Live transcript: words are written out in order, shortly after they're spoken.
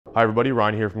Hi everybody,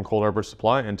 Ryan here from Cold Harbor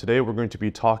Supply, and today we're going to be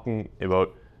talking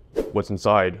about what's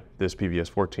inside this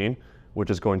PVS-14, which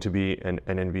is going to be an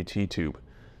NNVT tube.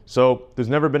 So there's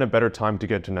never been a better time to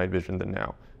get to night vision than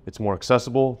now. It's more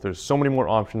accessible, there's so many more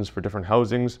options for different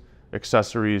housings,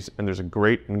 accessories, and there's a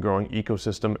great and growing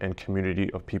ecosystem and community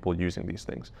of people using these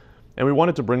things. And we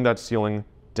wanted to bring that ceiling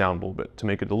down a little bit to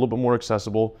make it a little bit more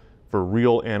accessible for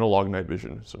real analog night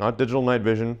vision. So not digital night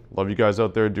vision. Love you guys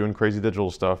out there doing crazy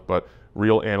digital stuff, but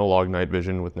real analog night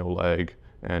vision with no lag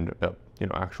and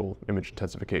actual image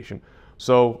intensification.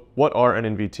 So what are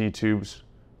NNVT tubes?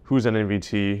 Who's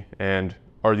NNVT, and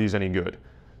are these any good?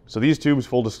 So these tubes,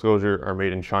 full disclosure, are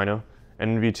made in China.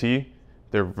 NNVT,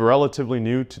 they're relatively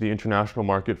new to the international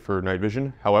market for night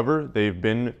vision. However, they've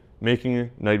been making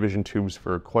night vision tubes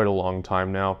for quite a long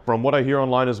time now. From what I hear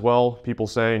online as well, people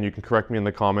say, and you can correct me in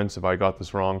the comments if I got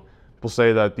this wrong, people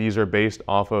say that these are based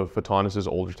off of Photonis'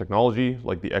 older technology,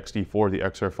 like the XD4, the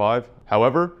XR5.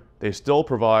 However, they still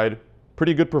provide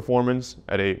pretty good performance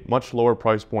at a much lower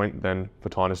price point than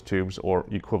Photonis tubes or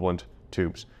equivalent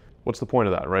tubes. What's the point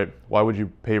of that, right? Why would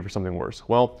you pay for something worse?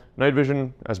 Well, night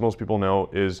vision, as most people know,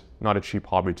 is not a cheap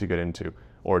hobby to get into,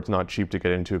 or it's not cheap to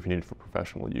get into if you need it for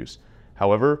professional use.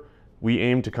 However, we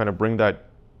aim to kind of bring that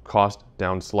cost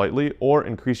down slightly or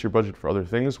increase your budget for other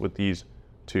things with these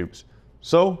tubes.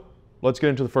 So let's get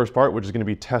into the first part, which is going to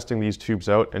be testing these tubes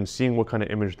out and seeing what kind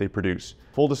of image they produce.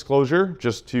 Full disclosure,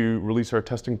 just to release our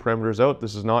testing parameters out,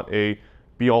 this is not a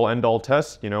be-all end-all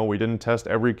test. We didn't test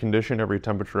every condition, every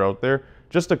temperature out there.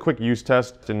 Just a quick use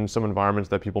test in some environments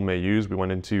that people may use. We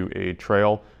went into a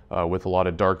trail with a lot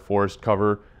of dark forest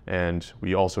cover, and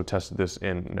we also tested this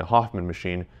in a Hoffman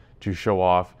machine to show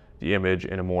off the image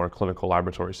in a more clinical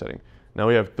laboratory setting. Now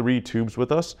we have 3 tubes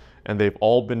with us, and they've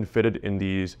all been fitted in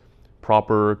these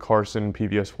proper Carson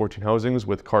PVS-14 housings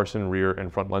with Carson rear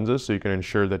and front lenses, so you can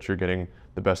ensure that you're getting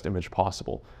the best image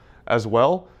possible. As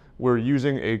well, we're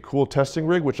using a cool testing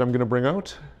rig, which I'm gonna bring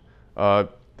out.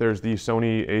 There's the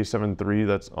Sony a7 III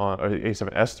that's on,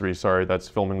 a7S III, sorry, that's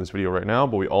filming this video right now,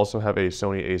 but we also have a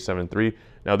Sony a7 III.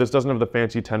 Now this doesn't have the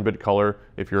fancy 10-bit color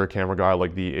if you're a camera guy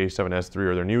like the a7S III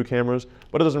or their new cameras,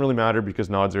 but it doesn't really matter because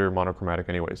nods are monochromatic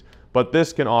anyways. But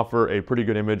this can offer a pretty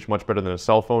good image, much better than a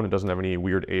cell phone. It doesn't have any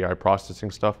weird AI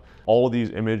processing stuff. All of these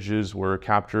images were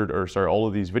captured, all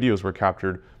of these videos were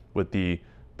captured with the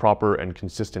proper and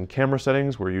consistent camera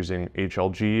settings. We're using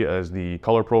HLG as the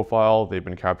color profile. They've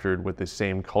been captured with the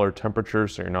same color temperature,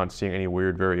 so you're not seeing any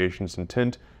weird variations in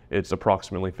tint. It's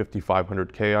approximately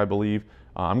 5500K, I believe.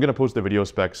 I'm gonna post the video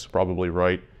specs probably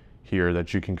right here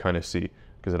that you can kind of see,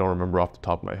 because I don't remember off the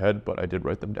top of my head, but I did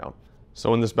write them down.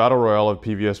 So in this battle royale of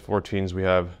PVS-14s, we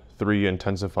have 3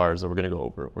 intensifiers that we're gonna go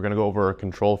over. We're gonna go over our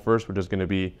control first, which is gonna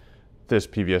be this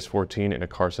PVS-14 in a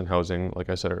Carson housing, like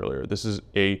I said earlier. This is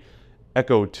a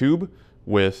Echo tube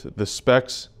with the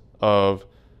specs of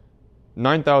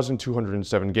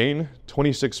 9,207 gain,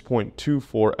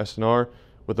 26.24 SNR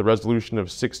with a resolution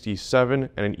of 67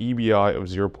 and an EBI of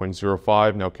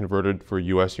 0.05. Now converted for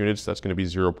US units, that's going to be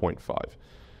 0.5.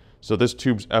 So this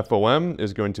tube's FOM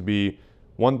is going to be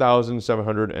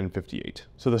 1,758.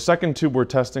 So the second tube we're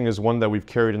testing is one that we've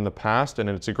carried in the past, and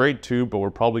it's a great tube, but we're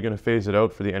probably going to phase it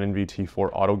out for the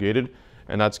NNVT4 autogated,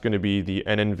 and that's going to be the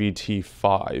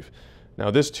NNVT5. Now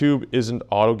this tube isn't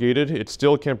autogated. It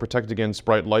still can protect against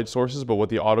bright light sources, but what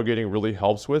the autogating really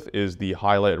helps with is the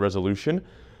highlight resolution.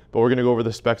 But we're gonna go over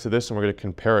the specs of this and we're gonna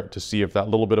compare it to see if that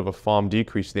little bit of a FOM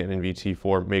decrease to the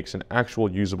NNVT4 makes an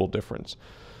actual usable difference.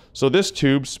 So this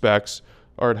tube specs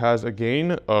are, it has a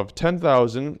gain of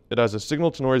 10,000, it has a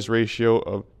signal to noise ratio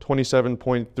of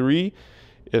 27.3,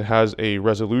 it has a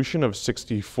resolution of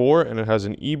 64, and it has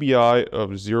an EBI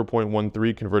of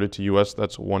 0.13 converted to US,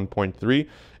 that's 1.3,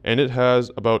 and it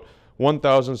has about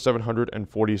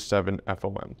 1,747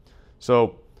 FOM.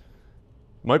 So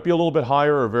might be a little bit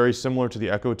higher or very similar to the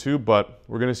Echo tube, but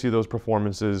we're gonna see those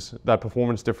performances, that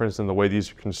performance difference in the way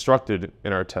these are constructed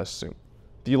in our test soon.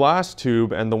 The last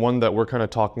tube, and the one that we're kind of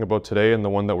talking about today and the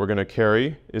one that we're gonna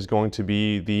carry, is going to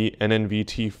be the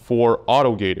NNVT4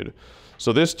 autogated.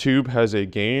 So this tube has a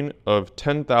gain of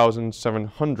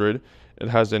 10,700. It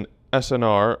has an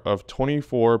SNR of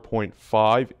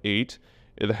 24.58.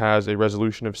 It has a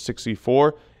resolution of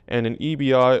 64 and an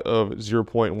EBI of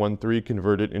 0.13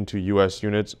 converted into US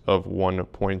units of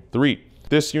 1.3.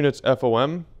 This unit's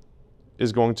FOM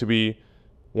is going to be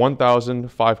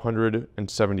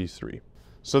 1,573.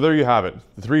 So there you have it,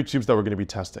 the 3 tubes that we're going to be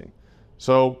testing.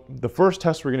 So the first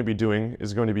test we're going to be doing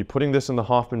is going to be putting this in the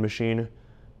Hoffman machine,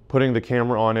 putting the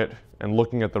camera on it, and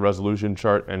looking at the resolution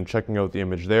chart and checking out the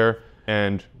image there.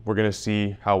 And we're going to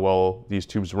see how well these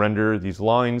tubes render these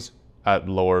lines at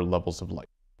lower levels of light.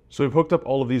 So we've hooked up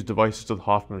all of these devices to the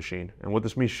Hoffman machine, and what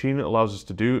this machine allows us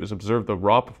to do is observe the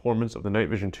raw performance of the night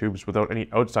vision tubes without any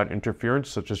outside interference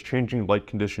such as changing light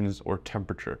conditions or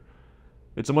temperature.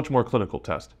 It's a much more clinical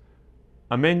test.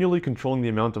 I'm manually controlling the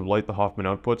amount of light the Hoffman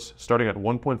outputs, starting at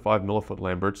 1.5 millifoot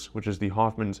Lamberts, which is the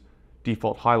Hoffman's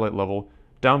default highlight level,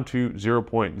 down to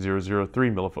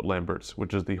 0.003 millifoot Lamberts,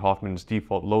 which is the Hoffman's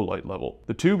default low light level.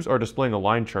 The tubes are displaying a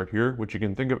line chart here, which you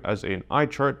can think of as an eye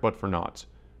chart but for knots.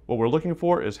 What we're looking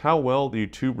for is how well the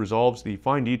tube resolves the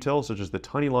fine details such as the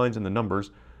tiny lines and the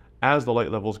numbers as the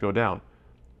light levels go down.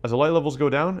 As the light levels go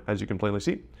down, as you can plainly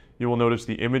see, you will notice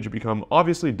the image become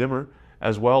obviously dimmer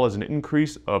as well as an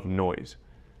increase of noise.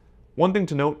 One thing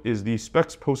to note is the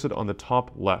specs posted on the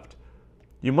top left.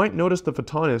 You might notice the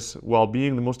Photonis, while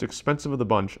being the most expensive of the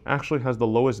bunch, actually has the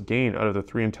lowest gain out of the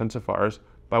 3 intensifiers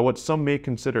by what some may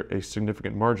consider a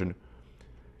significant margin.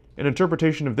 An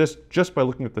interpretation of this just by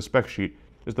looking at the spec sheet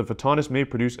is the Photonis may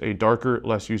produce a darker,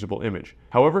 less usable image.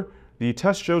 However, the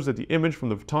test shows that the image from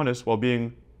the Photonis, while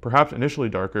being perhaps initially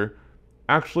darker,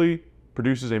 actually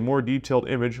produces a more detailed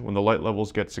image when the light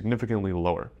levels get significantly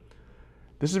lower.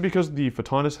 This is because the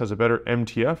Photonis has a better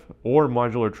MTF, or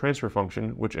modular transfer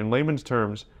function, which in layman's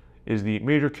terms is the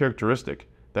major characteristic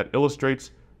that illustrates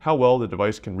how well the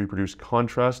device can reproduce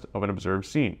contrast of an observed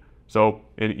scene. So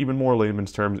in even more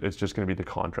layman's terms, it's just going to be the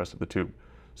contrast of the tube.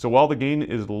 So while the gain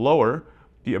is lower,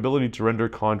 the ability to render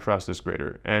contrast is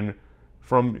greater. And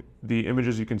from the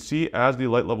images you can see, as the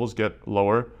light levels get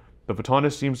lower, the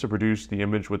Photonis seems to produce the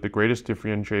image with the greatest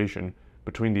differentiation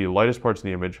between the lightest parts of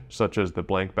the image, such as the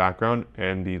blank background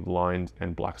and the lines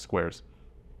and black squares.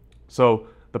 So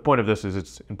the point of this is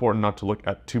it's important not to look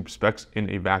at tube specs in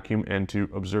a vacuum and to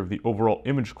observe the overall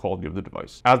image quality of the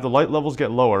device. As the light levels get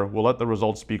lower, we'll let the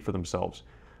results speak for themselves.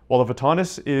 While the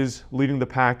Photonis is leading the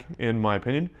pack, in my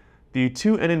opinion, the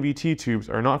 2 NNVT tubes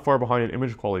are not far behind in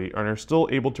image quality and are still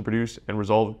able to produce and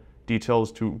resolve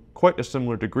details to quite a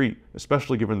similar degree,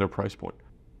 especially given their price point.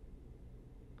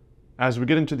 As we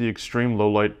get into the extreme low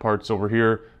light parts over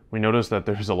here, we notice that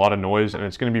there's a lot of noise and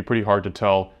it's going to be pretty hard to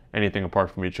tell anything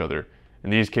apart from each other. In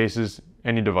these cases,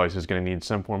 any device is going to need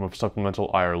some form of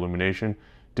supplemental IR illumination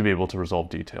to be able to resolve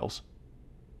details.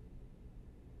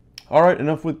 Alright,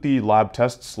 enough with the lab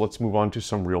tests, let's move on to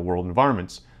some real world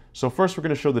environments. So first we're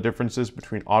going to show the differences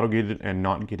between autogated and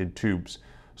not gated tubes.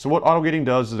 So what autogating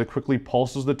does is it quickly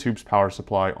pulses the tube's power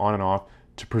supply on and off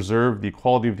to preserve the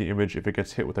quality of the image if it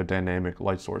gets hit with a dynamic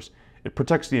light source. It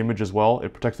protects the image as well,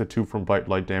 it protects the tube from bright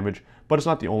light damage, but it's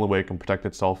not the only way it can protect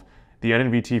itself. The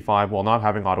NNVT5, while not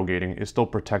having autogating, is still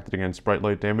protected against bright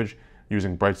light damage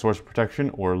using bright source protection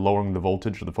or lowering the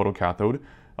voltage of the photocathode,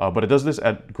 but it does this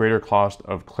at greater cost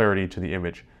of clarity to the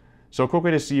image. So a quick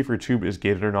way to see if your tube is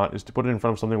gated or not is to put it in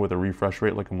front of something with a refresh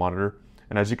rate like a monitor.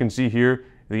 And as you can see here,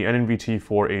 the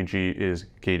NNVT4AG is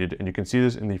gated, and you can see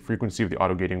this in the frequency of the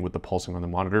autogating with the pulsing on the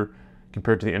monitor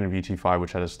compared to the NNVT5,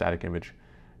 which had a static image.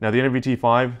 Now the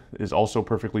NNVT5 is also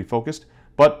perfectly focused,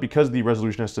 but because the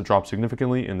resolution has to drop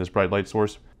significantly in this bright light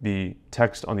source, the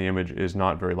text on the image is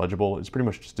not very legible. It's pretty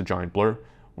much just a giant blur.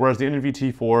 Whereas the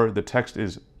NNVT4, the text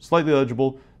is slightly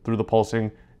legible through the pulsing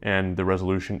and the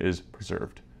resolution is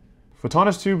preserved.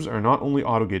 Photonis tubes are not only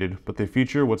autogated, but they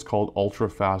feature what's called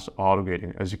ultra-fast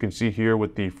autogating, as you can see here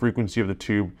with the frequency of the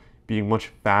tube being much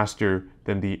faster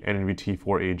than the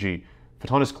NNVT4AG.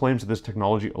 Photonis claims that this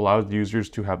technology allows the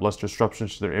users to have less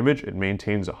disruptions to their image, it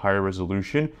maintains a higher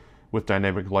resolution with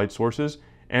dynamic light sources,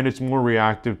 and it's more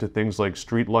reactive to things like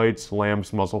street lights,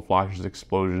 lamps, muzzle flashes,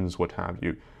 explosions, what have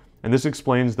you. And this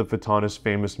explains the Photonis'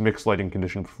 famous mixed lighting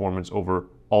condition performance over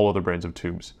all other brands of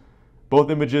tubes.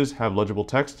 Both images have legible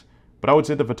text, but I would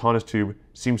say the Photonis tube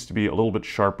seems to be a little bit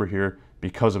sharper here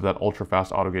because of that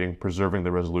ultra-fast autogating preserving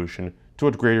the resolution to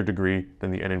a greater degree than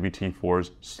the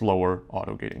NNVT4's slower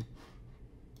autogating.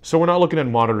 So we're not looking at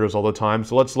monitors all the time,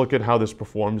 so let's look at how this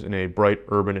performs in a bright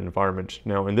urban environment.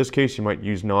 Now in this case you might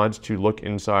use nods to look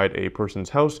inside a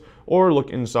person's house or look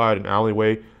inside an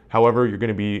alleyway. However, you're going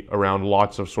to be around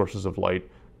lots of sources of light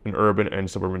in urban and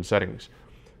suburban settings.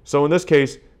 So in this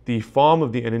case, the FOM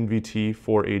of the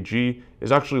NNVT4AG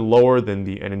is actually lower than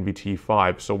the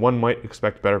NNVT5, so one might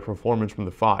expect better performance from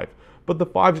the 5. But the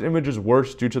 5's image is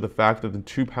worse due to the fact that the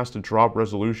tube has to drop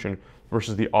resolution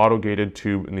versus the autogated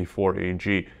tube in the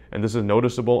 4AG. And this is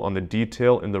noticeable on the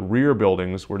detail in the rear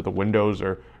buildings where the windows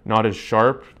are not as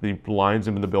sharp, the lines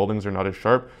in the buildings are not as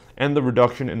sharp, and the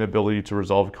reduction in ability to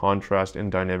resolve contrast in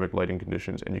dynamic lighting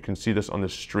conditions. And you can see this on the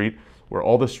street where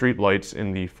all the street lights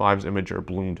in the 5's image are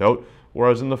bloomed out,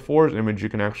 whereas in the 4's image you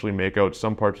can actually make out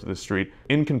some parts of the street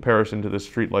in comparison to the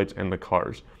street lights and the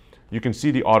cars. You can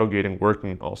see the autogating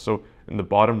working also in the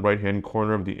bottom right-hand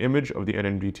corner of the image of the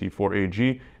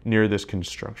NNVT4AG near this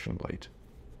construction light.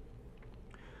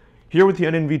 Here with the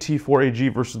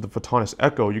NNVT4AG versus the Photonis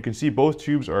Echo, you can see both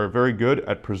tubes are very good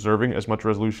at preserving as much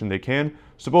resolution they can,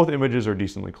 so both images are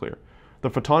decently clear. The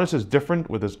Photonis is different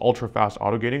with its ultra-fast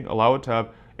autogating, allow it to have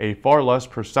a far less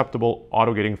perceptible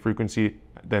autogating frequency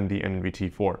than the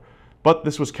NNVT4. But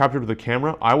this was captured with a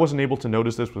camera. I wasn't able to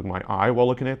notice this with my eye while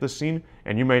looking at this scene,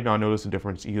 and you may not notice the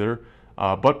difference either.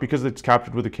 But because it's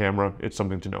captured with a camera, it's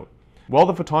something to note. While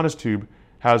the Photonis tube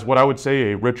has what I would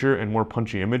say a richer and more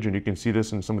punchy image, and you can see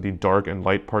this in some of the dark and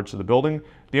light parts of the building,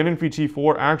 the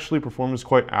NNVT4 actually performs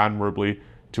quite admirably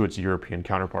to its European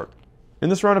counterpart. In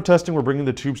this round of testing, we're bringing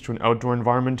the tubes to an outdoor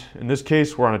environment. In this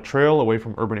case, we're on a trail away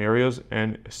from urban areas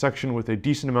and a section with a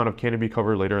decent amount of canopy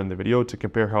cover later in the video to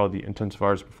compare how the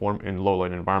intensifiers perform in low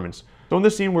light environments. So in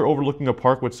this scene, we're overlooking a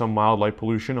park with some mild light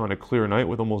pollution on a clear night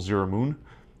with almost zero moon.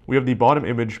 We have the bottom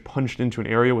image punched into an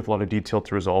area with a lot of detail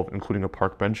to resolve, including a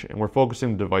park bench, and we're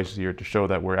focusing the devices here to show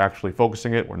that we're actually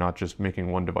focusing it. We're not just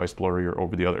making one device blurrier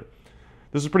over the other.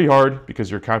 This is pretty hard because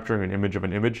you're capturing an image of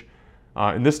an image.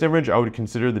 In this image, I would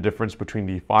consider the difference between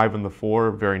the 5 and the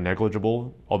 4 very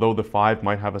negligible. Although the 5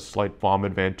 might have a slight foam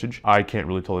advantage, I can't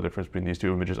really tell the difference between these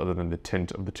two images other than the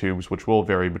tint of the tubes, which will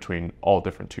vary between all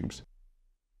different tubes.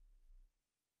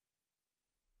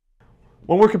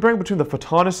 When we're comparing between the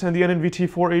Photonis and the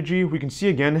NNVT4AG, we can see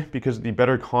again, because of the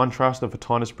better contrast the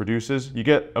Photonis produces, you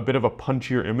get a bit of a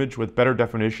punchier image with better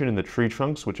definition in the tree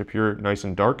trunks, which appear nice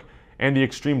and dark, and the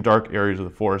extreme dark areas of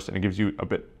the forest, and it gives you a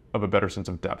bit of a better sense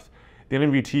of depth. The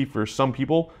NNVT for some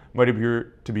people might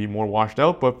appear to be more washed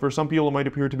out, but for some people it might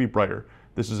appear to be brighter.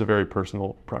 This is a very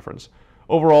personal preference.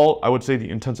 Overall, I would say the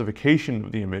intensification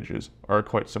of the images are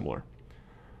quite similar.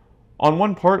 On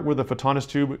one part where the Photonis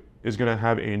tube is going to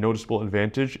have a noticeable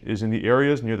advantage is in the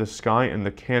areas near the sky and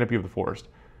the canopy of the forest.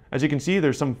 As you can see,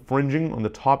 there's some fringing on the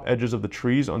top edges of the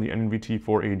trees on the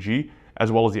NNVT4AG,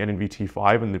 as well as the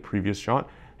NNVT5 in the previous shot.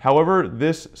 However,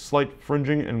 this slight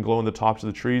fringing and glow on the tops of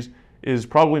the trees is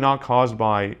probably not caused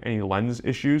by any lens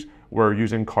issues. We're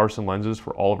using Carson lenses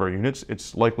for all of our units.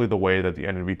 It's likely the way that the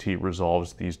NNVT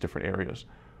resolves these different areas.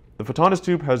 The Photonis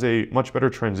tube has a much better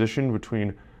transition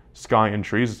between sky and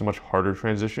trees. It's a much harder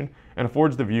transition and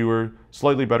affords the viewer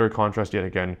slightly better contrast yet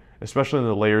again, especially in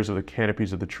the layers of the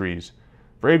canopies of the trees.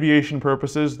 For aviation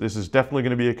purposes, this is definitely going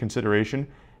to be a consideration.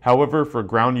 However, for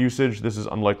ground usage, this is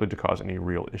unlikely to cause any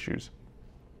real issues.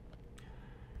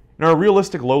 In our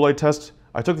realistic low light test,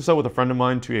 I took this out with a friend of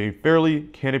mine to a fairly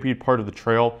canopied part of the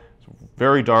trail. It's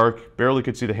very dark, barely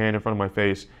could see the hand in front of my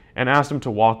face, and asked him to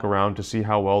walk around to see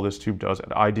how well this tube does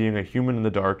at IDing a human in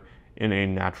the dark in a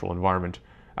natural environment.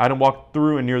 I had him walk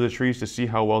through and near the trees to see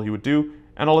how well he would do,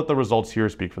 and I'll let the results here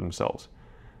speak for themselves.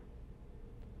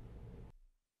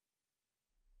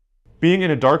 Being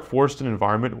in a dark forested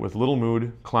environment with little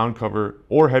mood, cloud cover,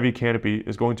 or heavy canopy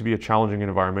is going to be a challenging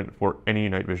environment for any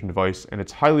night vision device, and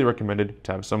it's highly recommended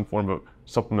to have some form of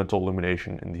supplemental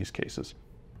illumination in these cases.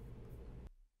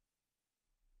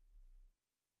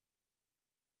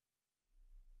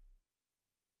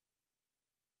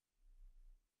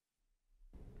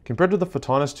 Compared to the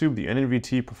Photonis tube, the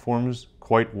NNVT performs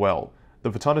quite well.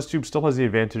 The Photonis tube still has the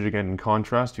advantage again in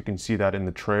contrast. You can see that in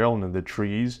the trail and in the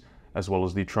trees, as well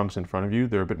as the trunks in front of you.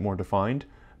 They're a bit more defined.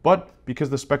 But because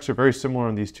the specs are very similar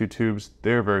on these two tubes,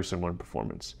 they're very similar in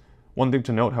performance. One thing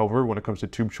to note, however, when it comes to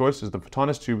tube choice is the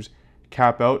Photonis tubes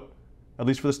cap out, at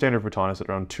least for the standard Photonis, at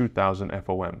around 2000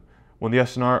 FOM. When the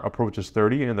SNR approaches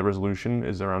 30 and the resolution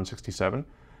is around 67,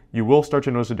 you will start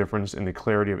to notice a difference in the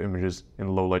clarity of images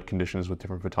in low light conditions with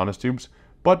different Photonis tubes,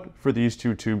 but for these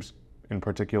two tubes in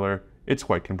particular, it's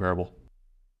quite comparable.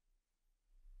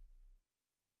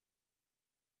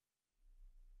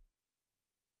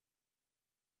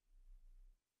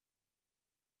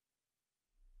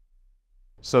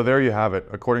 So there you have it.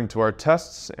 According to our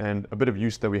tests and a bit of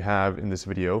use that we have in this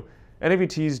video,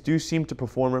 NVTs do seem to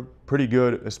perform pretty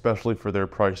good, especially for their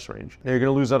price range. Now you're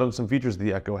going to lose out on some features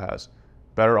the Echo has.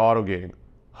 Better auto gating,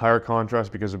 higher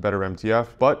contrast because of better MTF,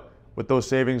 but with those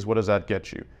savings, what does that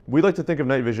get you? We like to think of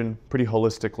night vision pretty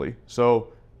holistically.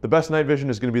 So the best night vision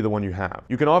is going to be the one you have.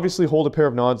 You can obviously hold a pair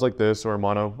of nods like this or a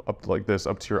mono up like this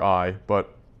up to your eye,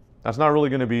 but that's not really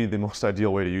going to be the most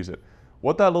ideal way to use it.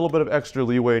 What that little bit of extra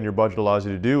leeway in your budget allows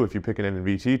you to do if you pick an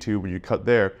NNVT tube and you cut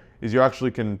there is you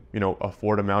actually can,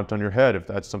 afford a mount on your head if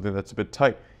that's something that's a bit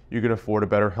tight. You can afford a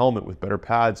better helmet with better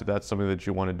pads if that's something that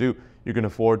you want to do. You can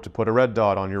afford to put a red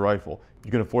dot on your rifle.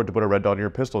 You can afford to put a red dot on your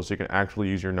pistol so you can actually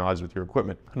use your nods with your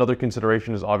equipment. Another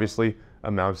consideration is obviously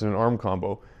a mount and an arm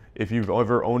combo. if you've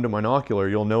ever owned a binocular,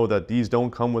 you'll know that these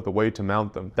don't come with a way to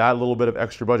mount them. That little bit of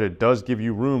extra budget does give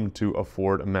you room to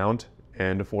afford a mount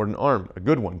and afford an arm, a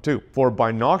good one too. For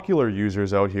binocular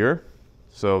users out here,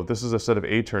 so this is a set of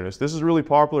Aeternus. This is really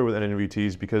popular with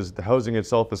NNVTs because the housing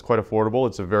itself is quite affordable.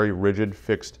 It's a very rigid,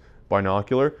 fixed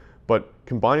binocular, but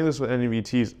combining this with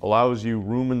NNVTs allows you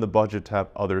room in the budget to have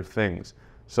other things.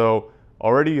 So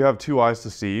already you have two eyes to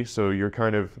see, so you're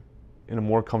kind of in a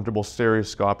more comfortable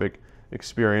stereoscopic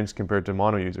experience compared to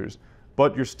mono users.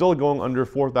 But you're still going under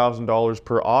 $4,000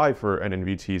 per eye for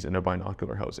NNVTs in a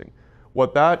binocular housing.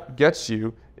 What that gets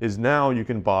you is now you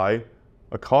can buy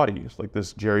a Cody, like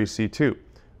this Jerry C2.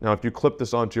 Now, if you clip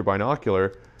this onto your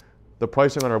binocular, the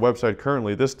pricing on our website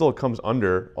currently, this still comes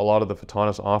under a lot of the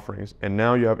Photonis offerings, and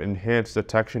now you have enhanced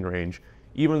detection range.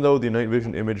 Even though the night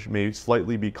vision image may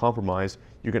slightly be compromised,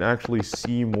 you can actually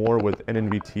see more with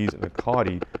NNVTs in a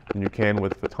Cody than you can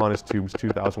with Photonis Tubes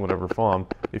 2000 whatever FOM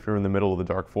if you're in the middle of the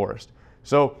dark forest.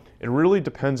 So it really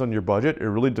depends on your budget. It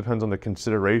really depends on the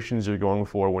considerations you're going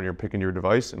for when you're picking your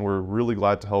device, and we're really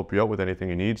glad to help you out with anything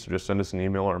you need. So just send us an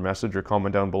email or a message or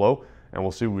comment down below and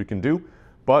we'll see what we can do.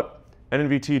 But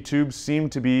NNVT tubes seem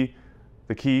to be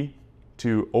the key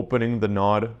to opening the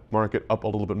NOD market up a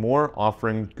little bit more,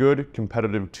 offering good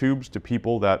competitive tubes to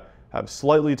people that have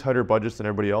slightly tighter budgets than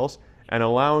everybody else, and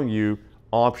allowing you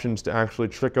options to actually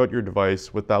trick out your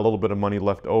device with that little bit of money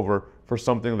left over for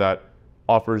something that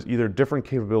offers either different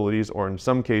capabilities or in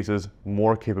some cases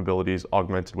more capabilities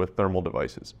augmented with thermal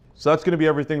devices. So that's going to be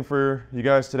everything for you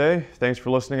guys today. Thanks for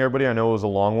listening, everybody. I know it was a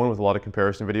long one with a lot of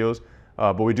comparison videos,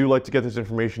 but we do like to get this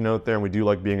information out there, and we do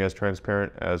like being as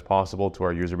transparent as possible to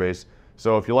our user base.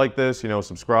 So if you like this,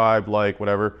 subscribe, like,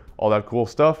 whatever, all that cool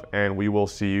stuff, and we will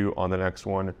see you on the next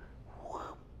one.